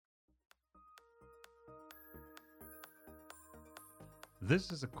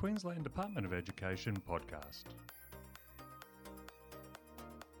This is a Queensland Department of Education podcast.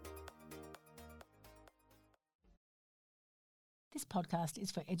 This podcast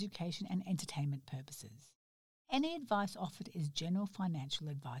is for education and entertainment purposes. Any advice offered is general financial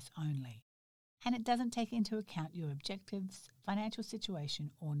advice only, and it doesn't take into account your objectives, financial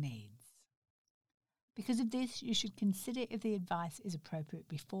situation, or needs. Because of this, you should consider if the advice is appropriate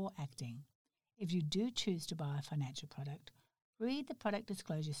before acting. If you do choose to buy a financial product, read the product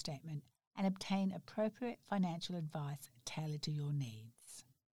disclosure statement and obtain appropriate financial advice tailored to your needs.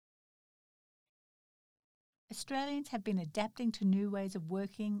 Australians have been adapting to new ways of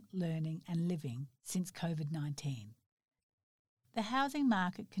working, learning and living since COVID-19. The housing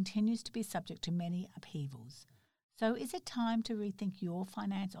market continues to be subject to many upheavals, so is it time to rethink your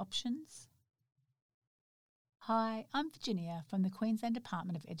finance options? Hi, I'm Virginia from the Queensland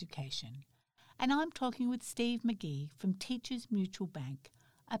Department of Education, and I'm talking with Steve McGee from Teachers Mutual Bank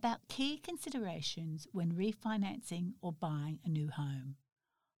about key considerations when refinancing or buying a new home.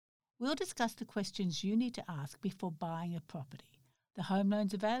 We'll discuss the questions you need to ask before buying a property, the home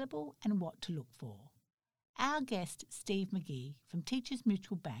loans available and what to look for. Our guest, Steve McGee from Teachers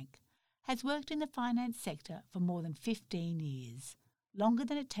Mutual Bank, has worked in the finance sector for more than 15 years, longer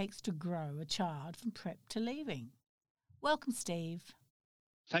than it takes to grow a child from prep to leaving. Welcome, Steve.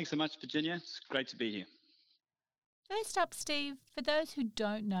 Thanks so much, Virginia. It's great to be here. First up, Steve, for those who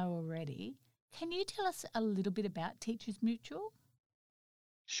don't know already, can you tell us a little bit about Teachers Mutual?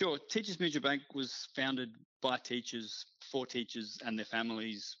 Sure. Teachers Mutual Bank was founded by teachers, for teachers and their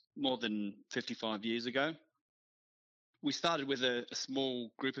families more than 55 years ago. We started with a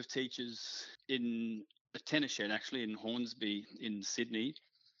small group of teachers in a tennis shed, actually, in Hornsby in Sydney,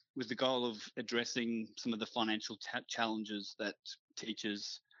 with the goal of addressing some of the financial challenges that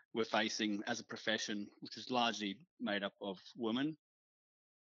teachers were facing as a profession, which is largely made up of women.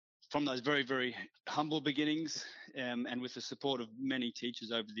 From those very, very humble beginnings, and with the support of many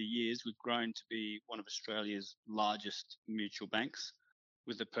teachers over the years, we've grown to be one of Australia's largest mutual banks,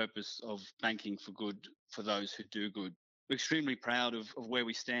 with the purpose of banking for good for those who do good. We're extremely proud of where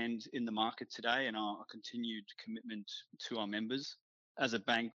we stand in the market today and our continued commitment to our members. As a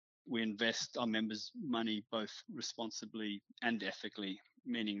bank, we invest our members' money both responsibly and ethically,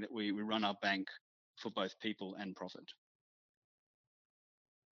 meaning that we run our bank for both people and profit.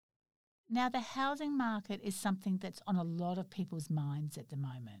 Now, the housing market is something that's on a lot of people's minds at the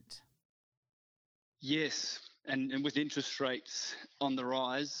moment. Yes, and with interest rates on the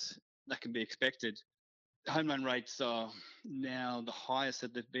rise, that can be expected. Home loan rates are now the highest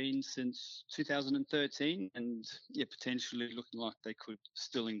that they've been since 2013 and potentially looking like they could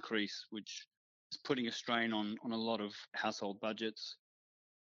still increase, which is putting a strain on a lot of household budgets.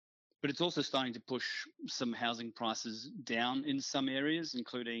 But it's also starting to push some housing prices down in some areas,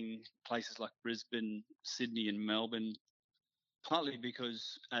 including places like Brisbane, Sydney and Melbourne, partly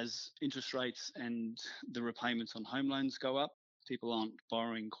because as interest rates and the repayments on home loans go up, people aren't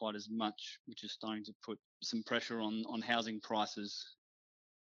borrowing quite as much, which is starting to put some pressure on housing prices.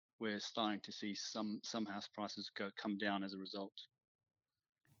 We're starting to see some house prices come down as a result.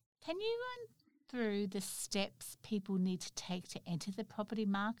 Can you run through the steps people need to take to enter the property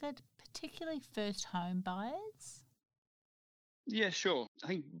market, particularly first home buyers? Yeah, sure. I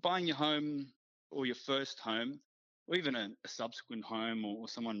think buying your home or your first home, or even a subsequent home or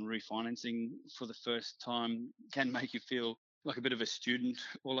someone refinancing for the first time can make you feel like a bit of a student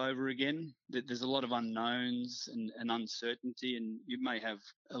all over again. There's a lot of unknowns and uncertainty, and you may have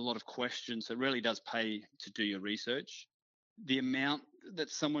a lot of questions. So it really does pay to do your research. The amount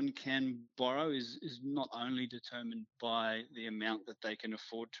that someone can borrow is not only determined by the amount that they can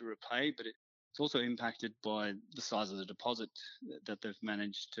afford to repay, but it's also impacted by the size of the deposit that they've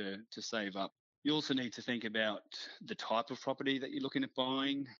managed to save up. You also need to think about the type of property that you're looking at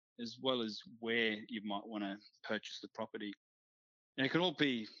buying, as well as where you might want to purchase the property. And it can all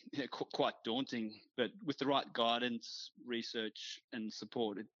be quite daunting, but with the right guidance, research and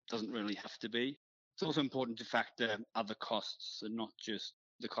support, it doesn't really have to be. It's also important to factor other costs, and not just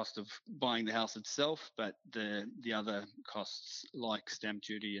the cost of buying the house itself, but the other costs like stamp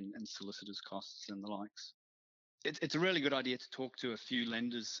duty and solicitors' costs and the likes. It's a really good idea to talk to a few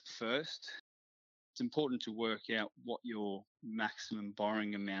lenders first. It's important to work out what your maximum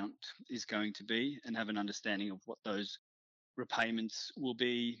borrowing amount is going to be and have an understanding of what those repayments will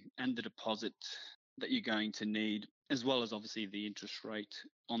be and the deposit that you're going to need, as well as obviously the interest rate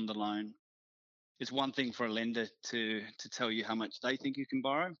on the loan. It's one thing for a lender to tell you how much they think you can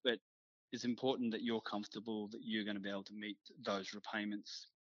borrow, but it's important that you're comfortable that you're going to be able to meet those repayments.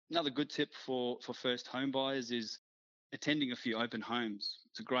 Another good tip for first home buyers is attending a few open homes.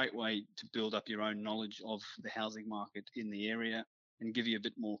 It's a great way to build up your own knowledge of the housing market in the area and give you a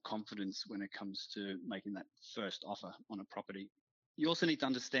bit more confidence when it comes to making that first offer on a property. You also need to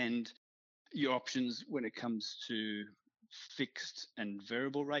understand your options when it comes to fixed and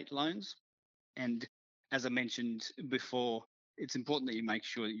variable rate loans. And as I mentioned before, it's important that you make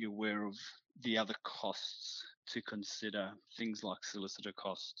sure that you're aware of the other costs to consider, things like solicitor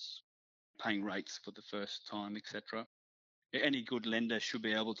costs, paying rates for the first time, etc. Any good lender should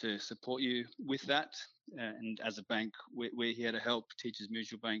be able to support you with that. And as a bank, we're here to help. Teachers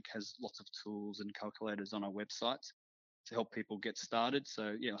Mutual Bank has lots of tools and calculators on our website to help people get started.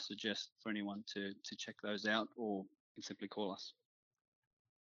 So yeah, I suggest for anyone to check those out, or you can simply call us.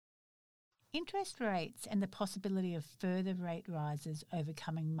 Interest rates and the possibility of further rate rises over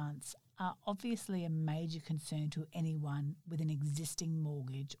coming months are obviously a major concern to anyone with an existing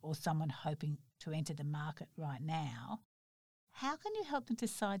mortgage or someone hoping to enter the market right now. How can you help them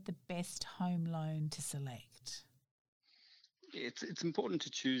decide the best home loan to select? It's important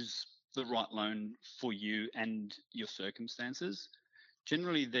to choose the right loan for you and your circumstances.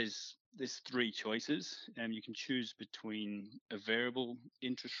 Generally, there's three choices, and you can choose between a variable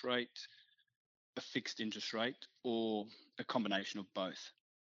interest rate, a fixed interest rate, or a combination of both.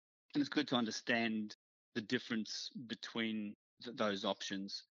 And it's good to understand the difference between those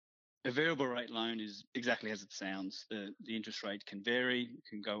options. A variable rate loan is exactly as it sounds. The interest rate can vary,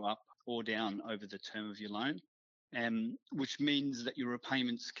 can go up or down over the term of your loan, which means that your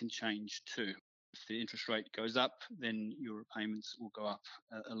repayments can change too. If the interest rate goes up, then your repayments will go up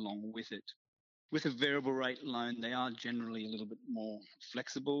along with it. With a variable rate loan, they are generally a little bit more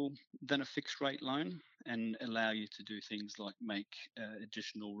flexible than a fixed rate loan and allow you to do things like make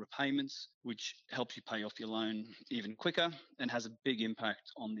additional repayments, which helps you pay off your loan even quicker and has a big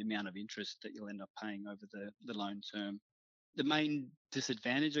impact on the amount of interest that you'll end up paying over the loan term. The main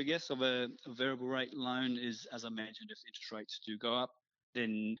disadvantage, I guess, of a variable rate loan is, as I mentioned, if interest rates do go up,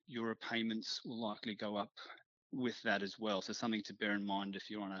 then your repayments will likely go up with that as well. So something to bear in mind if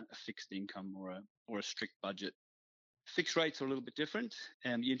you're on a fixed income or a strict budget. Fixed rates are a little bit different.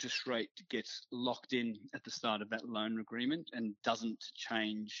 The interest rate gets locked in at the start of that loan agreement and doesn't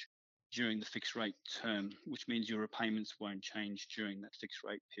change during the fixed rate term, which means your repayments won't change during that fixed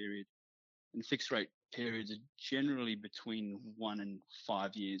rate period. And fixed rate periods are generally between 1 and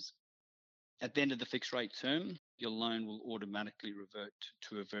 5 years. At the end of the fixed rate term, your loan will automatically revert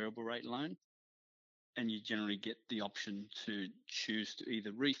to a variable rate loan, and you generally get the option to choose to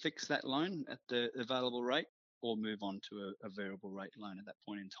either refix that loan at the available rate or move on to a variable rate loan at that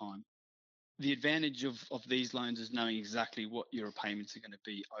point in time. The advantage of these loans is knowing exactly what your repayments are going to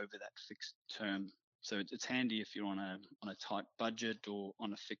be over that fixed term. So it's handy if you're on a tight budget or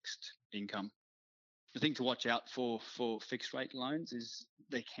on a fixed income. The thing to watch out for fixed rate loans is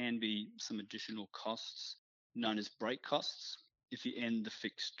there can be some additional costs known as break costs if you end the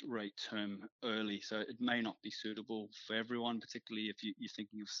fixed rate term early. So it may not be suitable for everyone, particularly if you're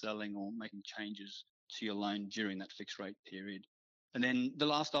thinking of selling or making changes to your loan during that fixed rate period. And then the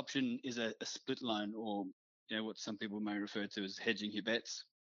last option is a split loan, or what some people may refer to as hedging your bets.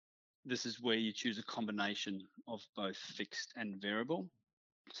 This is where you choose a combination of both fixed and variable.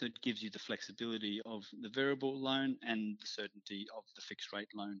 So it gives you the flexibility of the variable loan and the certainty of the fixed rate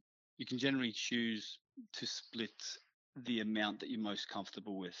loan. You can generally choose to split the amount that you're most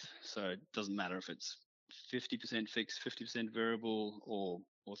comfortable with. So it doesn't matter if it's 50% fixed, 50% variable, or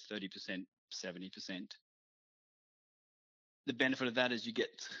 30%, 70%. The benefit of that is you get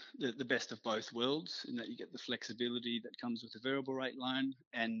the best of both worlds, in that you get the flexibility that comes with the variable rate loan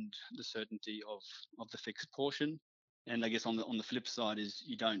and the certainty of the fixed portion. And I guess on the flip side is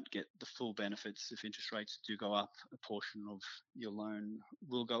you don't get the full benefits. If interest rates do go up, a portion of your loan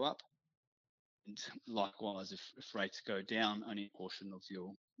will go up. And likewise, if rates go down, only a portion of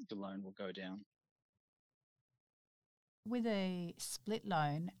your loan will go down. With a split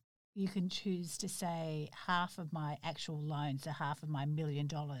loan, you can choose to say half of my actual loan, so half of my $1 million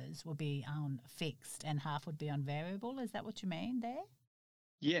will be on fixed and half would be on variable. Is that what you mean there?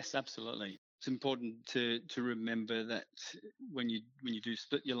 Yes, absolutely. It's important to remember that when you do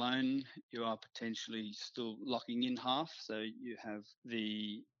split your loan, you are potentially still locking in half. So you have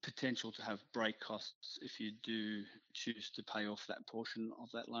the potential to have break costs if you do choose to pay off that portion of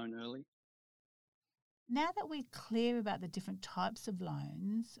that loan early. Now that we're clear about the different types of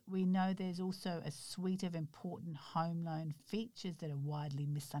loans, we know there's also a suite of important home loan features that are widely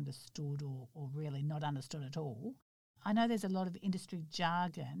misunderstood or really not understood at all. I know there's a lot of industry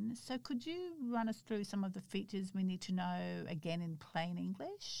jargon, so could you run us through some of the features we need to know again in plain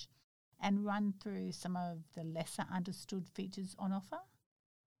English? and run through some of the lesser understood features on offer?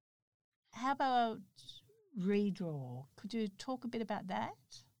 How about redraw? Could you talk a bit about that?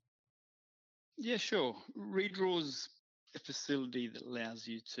 Yeah, sure. Redraw's a facility that allows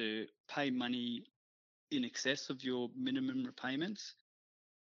you to pay money in excess of your minimum repayments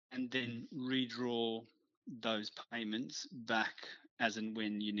and then redraw those payments back as and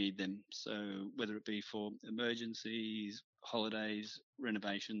when you need them. So whether it be for emergencies, holidays,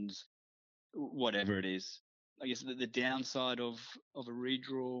 renovations, whatever it is. I guess the downside of a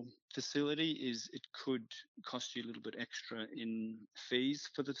redraw facility is it could cost you a little bit extra in fees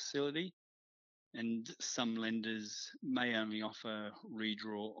for the facility. And some lenders may only offer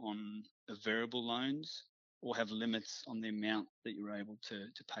redraw on variable loans or have limits on the amount that you're able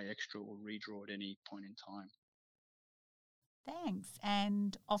to pay extra or redraw at any point in time. Thanks.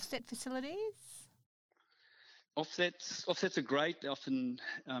 And offset facilities? Offsets are great. They're often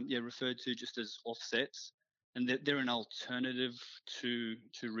referred to just as offsets, and they're an alternative to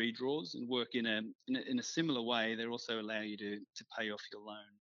redraws and work in a similar way. They also allow you to pay off your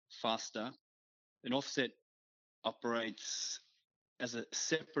loan faster. An offset operates as a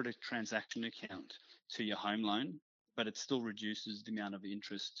separate transaction account to your home loan, but it still reduces the amount of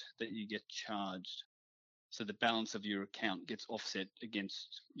interest that you get charged. So the balance of your account gets offset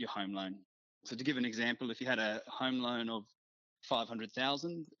against your home loan. So to give an example, if you had a home loan of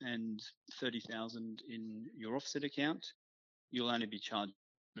 500,000 and 30,000 in your offset account, you'll only be charged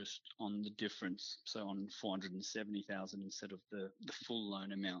interest on the difference, so on 470,000 instead of the full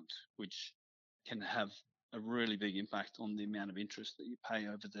loan amount, which can have a really big impact on the amount of interest that you pay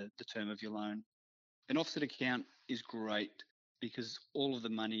over the term of your loan. An offset account is great because all of the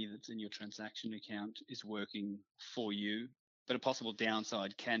money that's in your transaction account is working for you. But a possible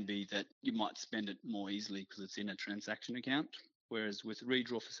downside can be that you might spend it more easily because it's in a transaction account. Whereas with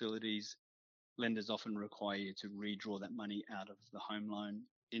redraw facilities, lenders often require you to redraw that money out of the home loan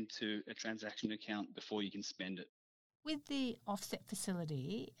into a transaction account before you can spend it. With the offset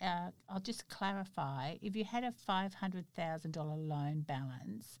facility, I'll just clarify, if you had a $500,000 loan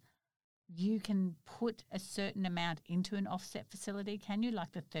balance, you can put a certain amount into an offset facility, can you?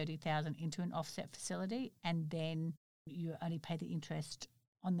 Like the $30,000 into an offset facility, and then you only pay the interest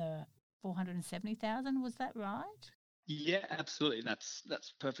on the $470,000. Was that right? Yeah, absolutely. That's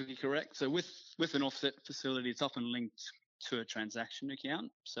perfectly correct. So with an offset facility, it's often linked to a transaction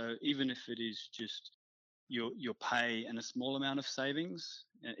account. So even if it is just your pay and a small amount of savings,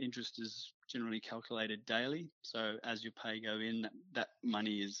 interest is generally calculated daily. So as your pay go in, that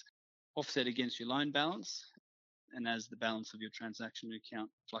money is offset against your loan balance. And as the balance of your transaction account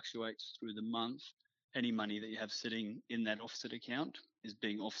fluctuates through the month, any money that you have sitting in that offset account is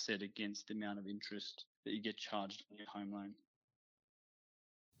being offset against the amount of interest that you get charged on your home loan.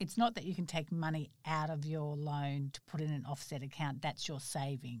 It's not that you can take money out of your loan to put in an offset account. That's your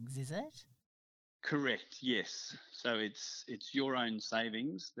savings, is it? Correct, yes. So it's your own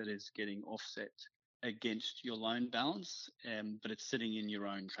savings that is getting offset against your loan balance, but it's sitting in your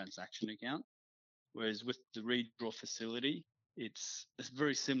own transaction account. Whereas with the redraw facility, it's a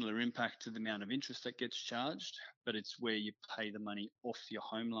very similar impact to the amount of interest that gets charged, but it's where you pay the money off your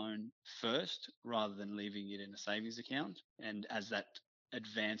home loan first rather than leaving it in a savings account. And as that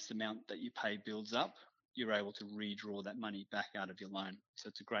advanced amount that you pay builds up, you're able to redraw that money back out of your loan. So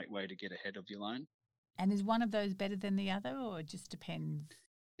it's a great way to get ahead of your loan. And is one of those better than the other, or it just depends?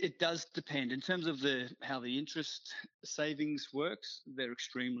 It does depend. In terms of how the interest savings works, they're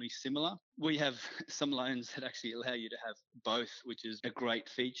extremely similar. We have some loans that actually allow you to have both, which is a great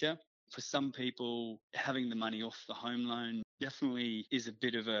feature. For some people, having the money off the home loan definitely is a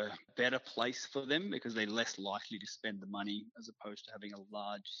bit of a better place for them because they're less likely to spend the money as opposed to having a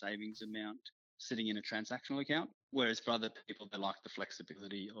large savings amount sitting in a transactional account. Whereas for other people, they like the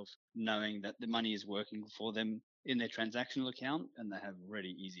flexibility of knowing that the money is working for them in their transactional account and they have really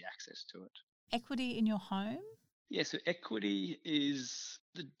easy access to it. Equity in your home? Yeah, so equity is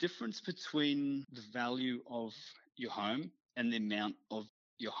the difference between the value of your home and the amount of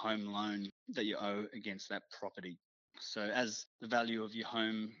your home loan that you owe against that property. So as the value of your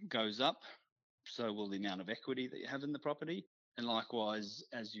home goes up, so will the amount of equity that you have in the property. And likewise,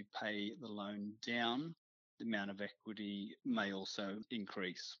 as you pay the loan down, the amount of equity may also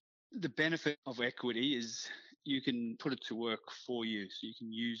increase. The benefit of equity is you can put it to work for you. So you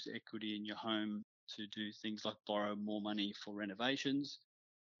can use equity in your home to do things like borrow more money for renovations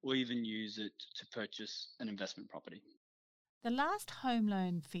or even use it to purchase an investment property. The last home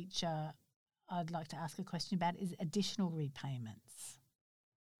loan feature I'd like to ask a question about is additional repayments.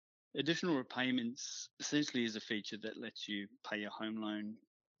 Additional repayments essentially is a feature that lets you pay your home loan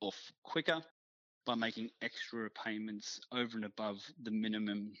off quicker by making extra repayments over and above the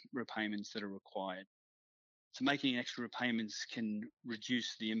minimum repayments that are required. So making extra repayments can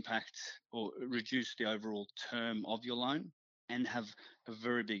reduce the impact or reduce the overall term of your loan and have a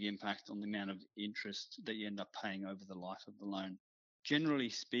very big impact on the amount of interest that you end up paying over the life of the loan. Generally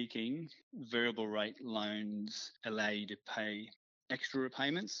speaking, variable rate loans allow you to pay extra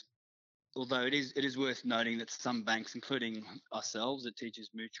repayments, although it is worth noting that some banks, including ourselves at Teachers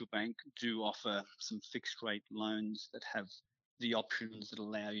Mutual Bank, do offer some fixed rate loans that have the options that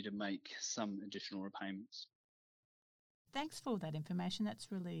allow you to make some additional repayments. Thanks for all that information.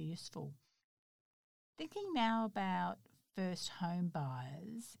 That's really useful. Thinking now about first home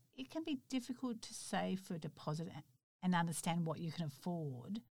buyers, it can be difficult to save for a deposit and understand what you can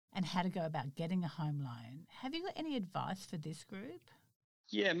afford and how to go about getting a home loan. Have you got any advice for this group?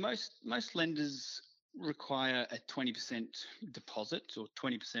 Yeah, most lenders require a 20% deposit or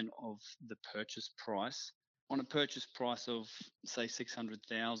 20% of the purchase price. On a purchase price of say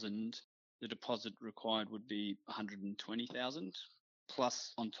 600,000, the deposit required would be 120,000.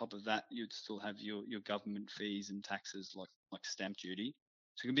 Plus, on top of that, you'd still have your government fees and taxes like stamp duty.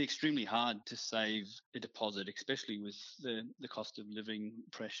 So it can be extremely hard to save a deposit, especially with the cost of living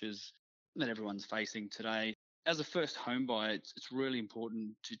pressures that everyone's facing today. As a first home buyer, it's really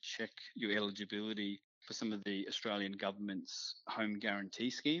important to check your eligibility for some of the Australian government's home guarantee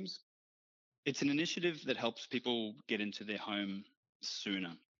schemes. It's an initiative that helps people get into their home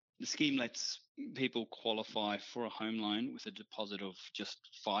sooner. The scheme lets people qualify for a home loan with a deposit of just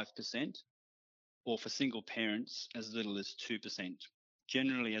 5%, or for single parents, as little as 2%.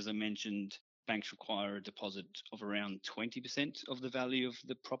 Generally, as I mentioned, banks require a deposit of around 20% of the value of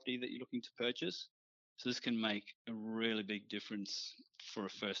the property that you're looking to purchase. So this can make a really big difference for a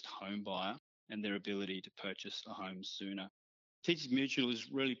first home buyer and their ability to purchase a home sooner. Teachers Mutual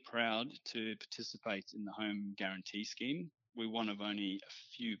is really proud to participate in the Home Guarantee Scheme. We're one of only a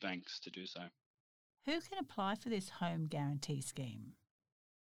few banks to do so. Who can apply for this home guarantee scheme?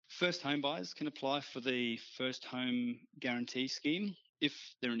 First home buyers can apply for the First Home Guarantee Scheme if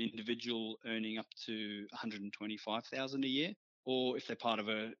they're an individual earning up to $125,000 a year, or if they're part of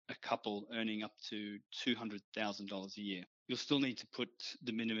a couple earning up to $200,000 a year. You'll still need to put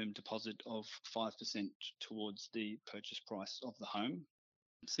the minimum deposit of 5% towards the purchase price of the home.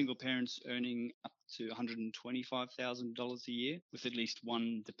 Single parents earning up to $125,000 a year with at least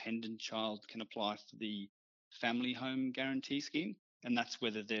one dependent child can apply for the Family Home Guarantee Scheme, and that's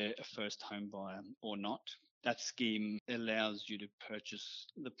whether they're a first home buyer or not. That scheme allows you to purchase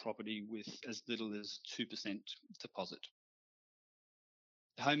the property with as little as 2% deposit.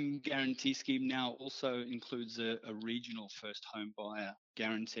 The Home Guarantee Scheme now also includes a regional first home buyer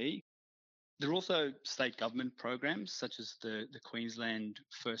guarantee. There are also state government programs such as the Queensland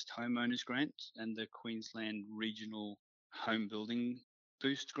First Homeowners Grant and the Queensland Regional Home Building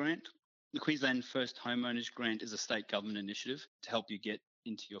Boost Grant. The Queensland First Homeowners Grant is a state government initiative to help you get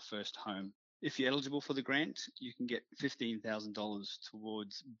into your first home. If you're eligible for the grant, you can get $15,000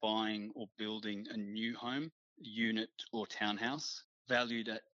 towards buying or building a new home, unit or townhouse valued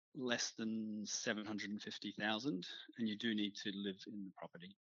at less than $750,000, and you do need to live in the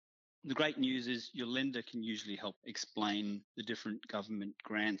property. The great news is your lender can usually help explain the different government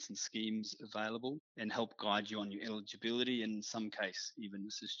grants and schemes available and help guide you on your eligibility, and in some case even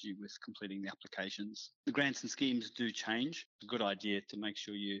assist you with completing the applications. The grants and schemes do change. It's a good idea to make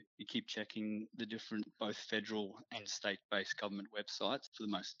sure you keep checking the different both federal and state-based government websites for the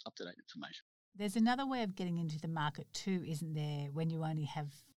most up-to-date information. There's another way of getting into the market too, isn't there, when you only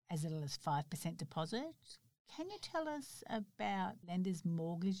have as little as 5% deposit? Can you tell us about Lenders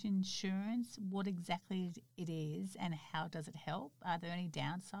Mortgage Insurance, what exactly it is and how does it help? Are there any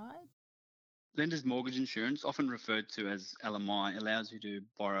downsides? Lenders Mortgage Insurance, often referred to as LMI, allows you to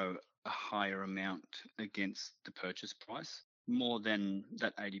borrow a higher amount against the purchase price, more than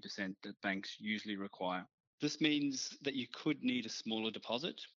that 80% that banks usually require. This means that you could need a smaller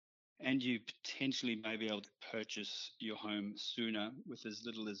deposit and you potentially may be able to purchase your home sooner with as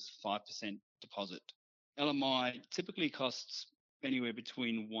little as 5% deposit. LMI typically costs anywhere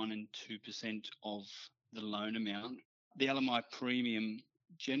between 1 and 2% of the loan amount. The LMI premium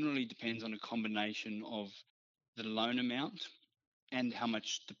generally depends on a combination of the loan amount and how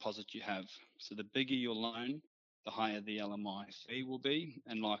much deposit you have. So the bigger your loan, the higher the LMI fee will be,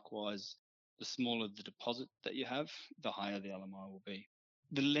 and likewise, the smaller the deposit that you have, the higher the LMI will be.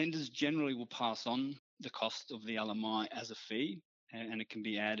 The lenders generally will pass on the cost of the LMI as a fee, and it can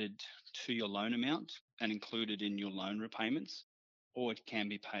be added to your loan amount and included in your loan repayments, or it can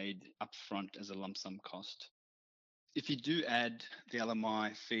be paid upfront as a lump sum cost. If you do add the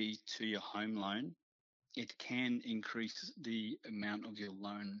LMI fee to your home loan, it can increase the amount of your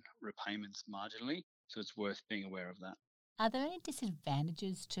loan repayments marginally. So it's worth being aware of that. Are there any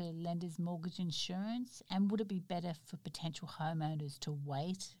disadvantages to lenders' mortgage insurance, and would it be better for potential homeowners to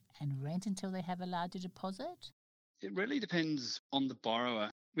wait and rent until they have a larger deposit? It really depends on the borrower.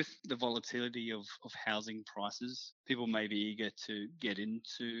 With the volatility of housing prices, people may be eager to get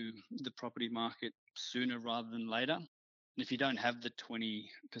into the property market sooner rather than later. And if you don't have the 20%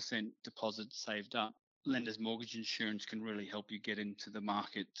 deposit saved up, lenders' mortgage insurance can really help you get into the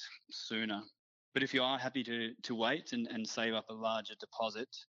market sooner. But if you are happy to wait and save up a larger deposit,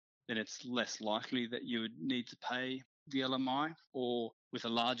 then it's less likely that you would need to pay the LMI, or with a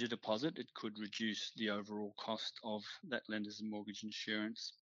larger deposit, it could reduce the overall cost of that lender's mortgage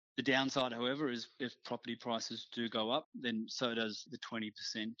insurance. The downside, however, is if property prices do go up, then so does the 20%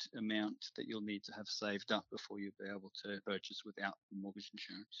 amount that you'll need to have saved up before you'll be able to purchase without the mortgage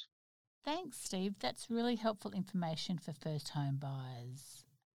insurance. Thanks, Steve. That's really helpful information for first home buyers.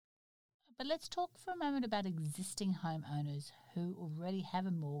 But let's talk for a moment about existing homeowners who already have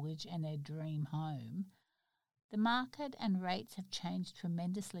a mortgage and their dream home. The market and rates have changed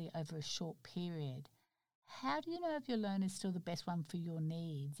tremendously over a short period. How do you know if your loan is still the best one for your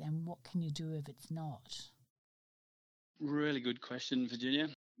needs, and what can you do if it's not? Really good question, Virginia.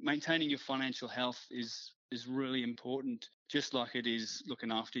 Maintaining your financial health is really important, just like it is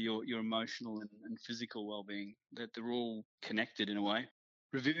looking after your emotional and physical well-being, that they're all connected in a way.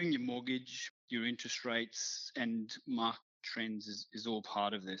 Reviewing your mortgage, your interest rates, and market trends is all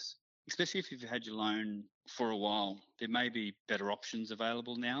part of this. Especially if you've had your loan for a while, there may be better options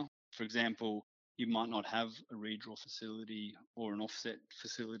available now. For example, you might not have a redraw facility or an offset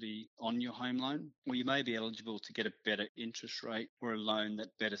facility on your home loan, or you may be eligible to get a better interest rate or a loan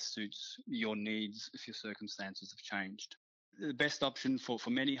that better suits your needs if your circumstances have changed. The best option for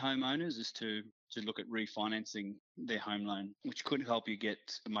many homeowners is to look at refinancing their home loan, which could help you get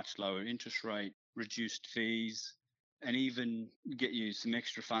a much lower interest rate, reduced fees, and even get you some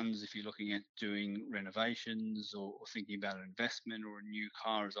extra funds if you're looking at doing renovations or thinking about an investment or a new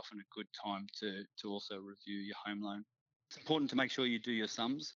car. Is often a good time to also review your home loan. It's important to make sure you do your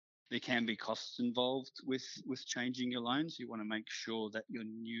sums. There can be costs involved with changing your loans. You want to make sure that your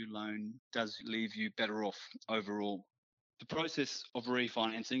new loan does leave you better off overall. The process of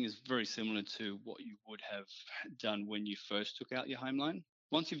refinancing is very similar to what you would have done when you first took out your home loan.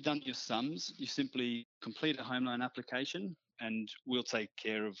 Once you've done your sums, you simply complete a home loan application and we'll take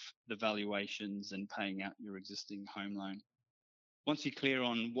care of the valuations and paying out your existing home loan. Once you're clear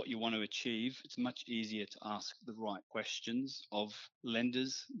on what you want to achieve, it's much easier to ask the right questions of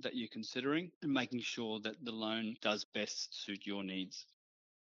lenders that you're considering and making sure that the loan does best suit your needs.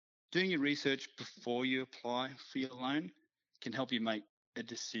 Doing your research before you apply for your loan can help you make a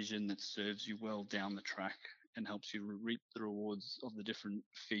decision that serves you well down the track and helps you reap the rewards of the different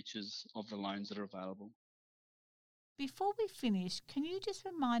features of the loans that are available. Before we finish, can you just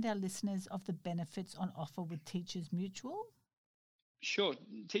remind our listeners of the benefits on offer with Teachers Mutual? Sure.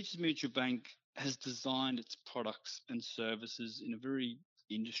 Teachers Mutual Bank has designed its products and services in a very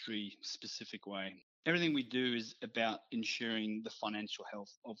industry specific way. Everything we do is about ensuring the financial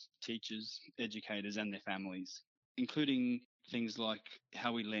health of teachers, educators and their families, including things like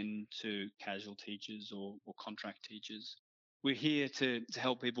how we lend to casual teachers or contract teachers. We're here to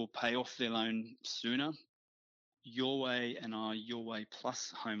help people pay off their loan sooner. Your Way and our Your Way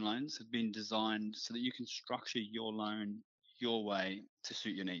Plus home loans have been designed so that you can structure your loan your way to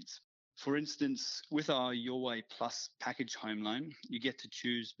suit your needs. For instance, with our Your Way Plus package home loan, you get to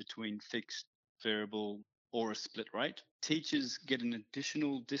choose between fixed, variable, or a split rate. Teachers get an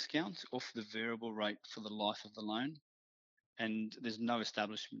additional discount off the variable rate for the life of the loan, and there's no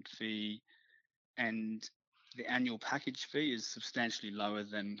establishment fee, and the annual package fee is substantially lower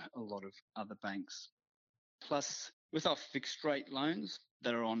than a lot of other banks. Plus, with our fixed rate loans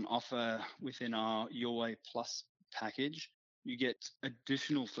that are on offer within our Your Way Plus package, you get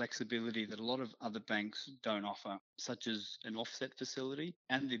additional flexibility that a lot of other banks don't offer, such as an offset facility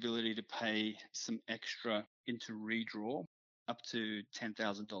and the ability to pay some extra into redraw up to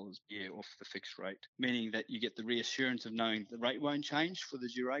 $10,000 a year off the fixed rate, meaning that you get the reassurance of knowing the rate won't change for the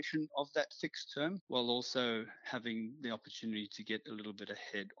duration of that fixed term, while also having the opportunity to get a little bit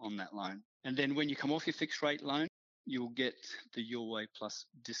ahead on that loan. And then when you come off your fixed rate loan, you'll get the Your Way Plus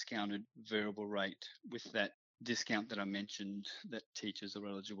discounted variable rate with that discount that I mentioned that teachers are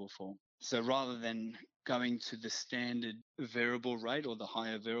eligible for. So rather than going to the standard variable rate or the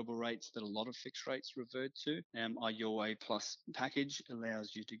higher variable rates that a lot of fixed rates revert to, our Your Way Plus package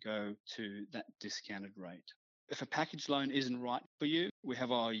allows you to go to that discounted rate. If a package loan isn't right for you, we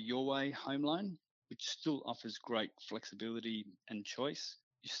have our Your Way home loan, which still offers great flexibility and choice.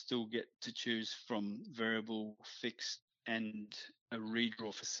 You still get to choose from variable, fixed, and a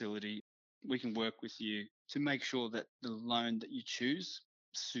redraw facility. We can work with you to make sure that the loan that you choose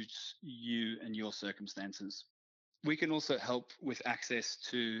suits you and your circumstances. We can also help with access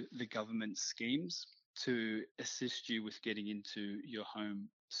to the government schemes to assist you with getting into your home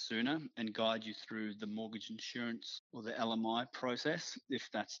sooner and guide you through the mortgage insurance or the LMI process if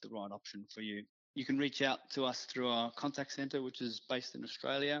that's the right option for you. You can reach out to us through our contact centre, which is based in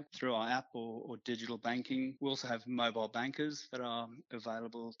Australia, through our app or digital banking. We also have mobile bankers that are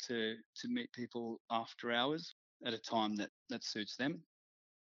available to meet people after hours at a time that suits them.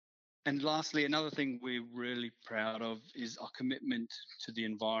 And lastly, another thing we're really proud of is our commitment to the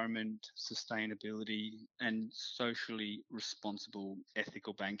environment, sustainability, and socially responsible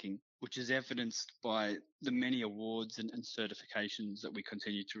ethical banking, which is evidenced by the many awards and certifications that we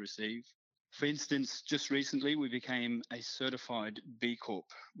continue to receive. For instance, just recently we became a certified B Corp,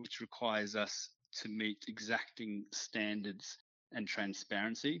 which requires us to meet exacting standards and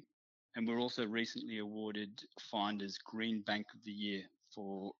transparency. And we're also recently awarded Finder's Green Bank of the Year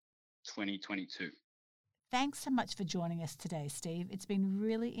for 2022. Thanks so much for joining us today, Steve. It's been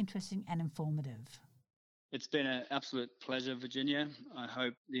really interesting and informative. It's been an absolute pleasure, Virginia. I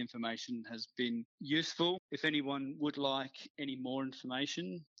hope the information has been useful. If anyone would like any more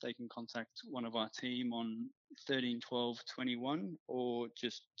information, they can contact one of our team on 13 12 21 or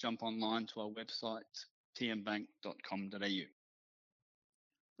just jump online to our website, tmbank.com.au.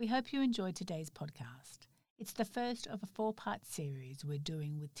 We hope you enjoyed today's podcast. It's the first of a 4-part series we're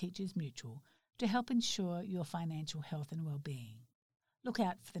doing with Teachers Mutual to help ensure your financial health and well-being. Look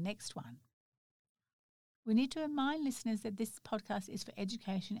out for the next one. We need to remind listeners that this podcast is for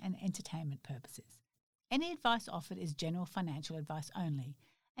education and entertainment purposes. Any advice offered is general financial advice only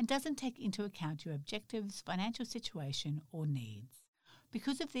and doesn't take into account your objectives, financial situation, or needs.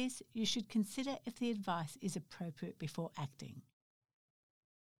 Because of this, you should consider if the advice is appropriate before acting.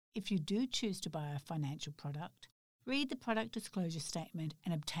 If you do choose to buy a financial product, read the product disclosure statement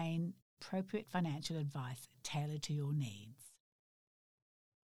and obtain appropriate financial advice tailored to your needs.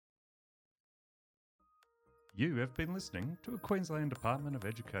 You have been listening to a Queensland Department of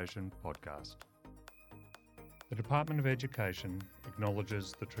Education podcast. The Department of Education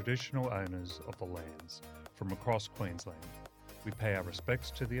acknowledges the traditional owners of the lands from across Queensland. We pay our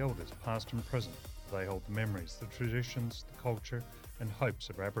respects to the elders past and present. They hold the memories, the traditions, the culture and hopes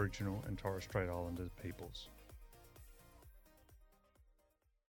of Aboriginal and Torres Strait Islander peoples.